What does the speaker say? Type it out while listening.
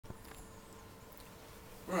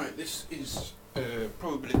Right, this is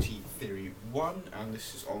probability theory 1, and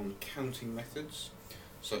this is on counting methods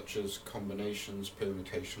such as combinations,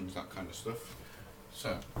 permutations, that kind of stuff.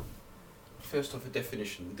 So, first off, a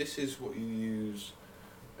definition. This is what you use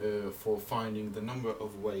for finding the number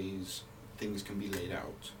of ways things can be laid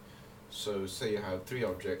out. So, say you have 3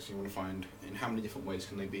 objects, you want to find in how many different ways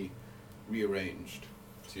can they be rearranged.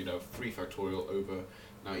 So you'd have 3 factorial over,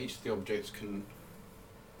 now each of the objects can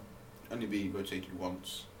only be rotated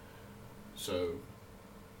once, so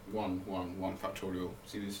 1 factorial.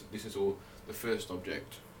 See, this is all the first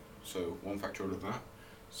object, so 1 factorial of that.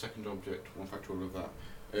 Second object, 1 factorial of that.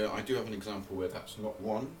 I do have an example where that's not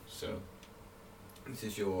 1, so this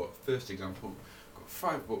is your first example. Got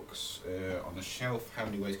 5 books on a shelf. How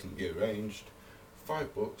many ways can it be arranged?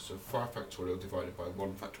 5 books, so 5 factorial divided by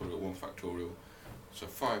 1 factorial, 1 factorial, so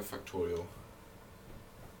 5 factorial,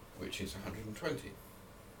 which is 120.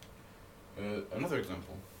 Another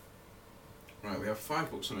example. Right, we have 5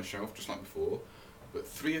 books on a shelf, just like before, but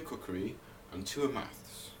 3 are cookery and 2 are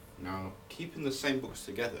maths. Now, keeping the same books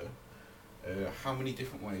together, how many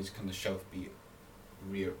different ways can the shelf be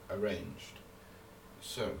rearranged?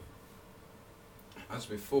 So, as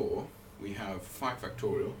before, we have 5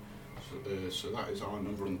 factorial, so that is our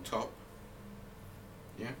number on the top.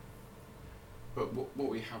 Yeah. But what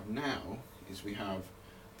we have now is we have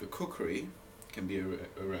the cookery can be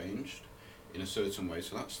arranged in a certain way,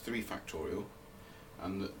 so that's 3 factorial,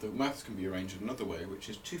 and the maths can be arranged another way, which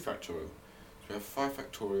is 2 factorial. So we have 5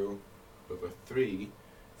 factorial over 3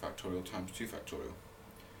 factorial times 2 factorial.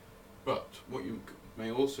 But what you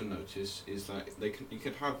may also notice is that you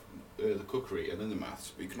can have the cookery and then the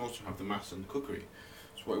maths, but you can also have the maths and the cookery.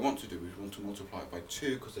 So what we want to do is we want to multiply it by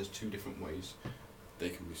 2, because there's 2 different ways they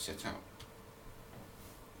can be set out.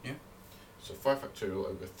 Yeah? So 5 factorial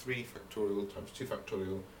over 3 factorial times 2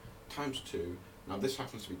 factorial times 2. Now this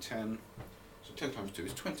happens to be 10, so 10 times 2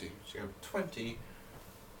 is 20. So you have 20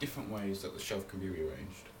 different ways that the shelf can be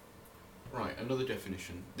rearranged. Right, another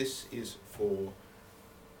definition. This is for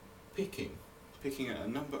picking a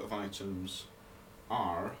number of items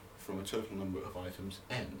R from a total number of items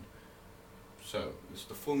N. So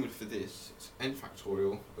the formula for this is n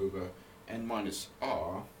factorial over n minus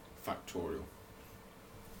R factorial.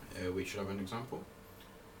 We should have an example.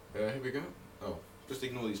 Here we go. Oh, just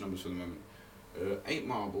ignore these numbers for the moment. 8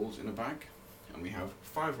 marbles in a bag, and we have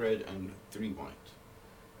 5 red and 3 white.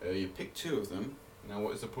 You pick 2 of them. Now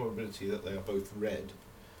what is the probability that they are both red?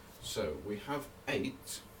 So we have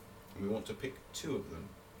 8, and we want to pick 2 of them.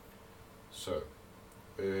 So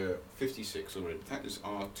 56 already. That is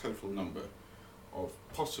our total number of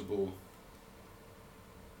possible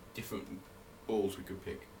different balls we could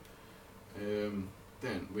pick.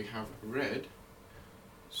 Then we have red,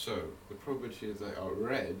 so the probability that they are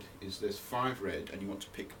red is there's 5 red and you want to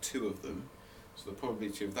pick 2 of them, so the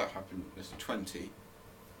probability of that happening is 20.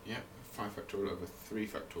 Yeah, 5 factorial over 3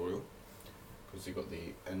 factorial, because you've got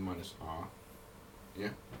the n minus r.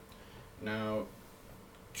 Yeah. Now,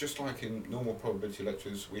 just like in normal probability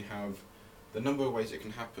lectures, we have the number of ways it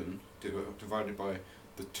can happen divided by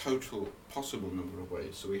the total possible number of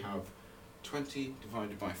ways, so we have 20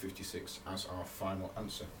 divided by 56 as our final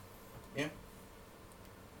answer. Yeah?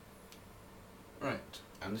 Right,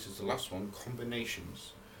 and this is the last one,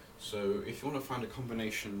 combinations. So if you want to find a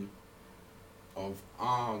combination of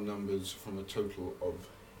R numbers from a total of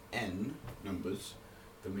N numbers,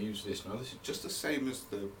 then we use this. Now this is just the same as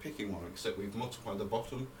the picking one, except we've multiplied the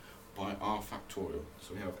bottom by R factorial.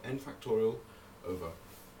 So we have N factorial over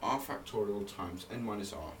R factorial times N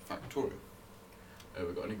minus R factorial.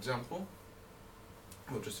 We've got an example.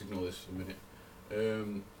 We'll just ignore this for a minute.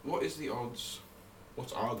 What are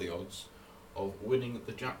the odds of winning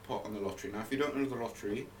the jackpot on the lottery? Now if you don't know the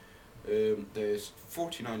lottery, there's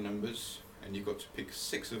 49 numbers and you've got to pick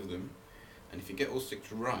 6 of them, and if you get all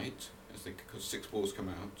 6 right, because 6 balls come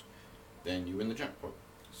out, then you win the jackpot.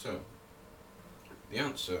 So the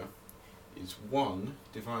answer is 1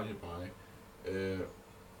 divided by,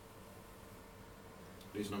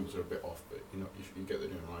 these numbers are a bit off, but you get the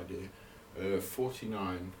general idea.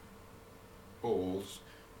 49 balls,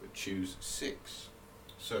 but choose 6.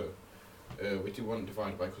 So we do 1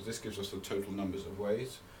 divided by, because this gives us the total numbers of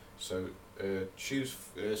ways. So choose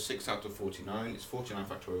 6 out of 49. It's 49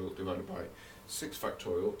 factorial divided by 6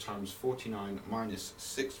 factorial times 49 minus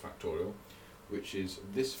 6 factorial, which is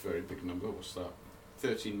this very big number. What's that?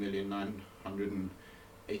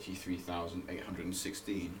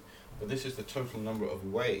 13,983,816. But this is the total number of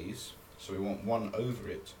ways, so we want 1 over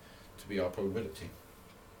it to be our probability.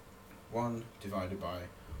 1 divided by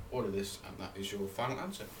all of this, and that is your final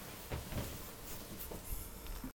answer.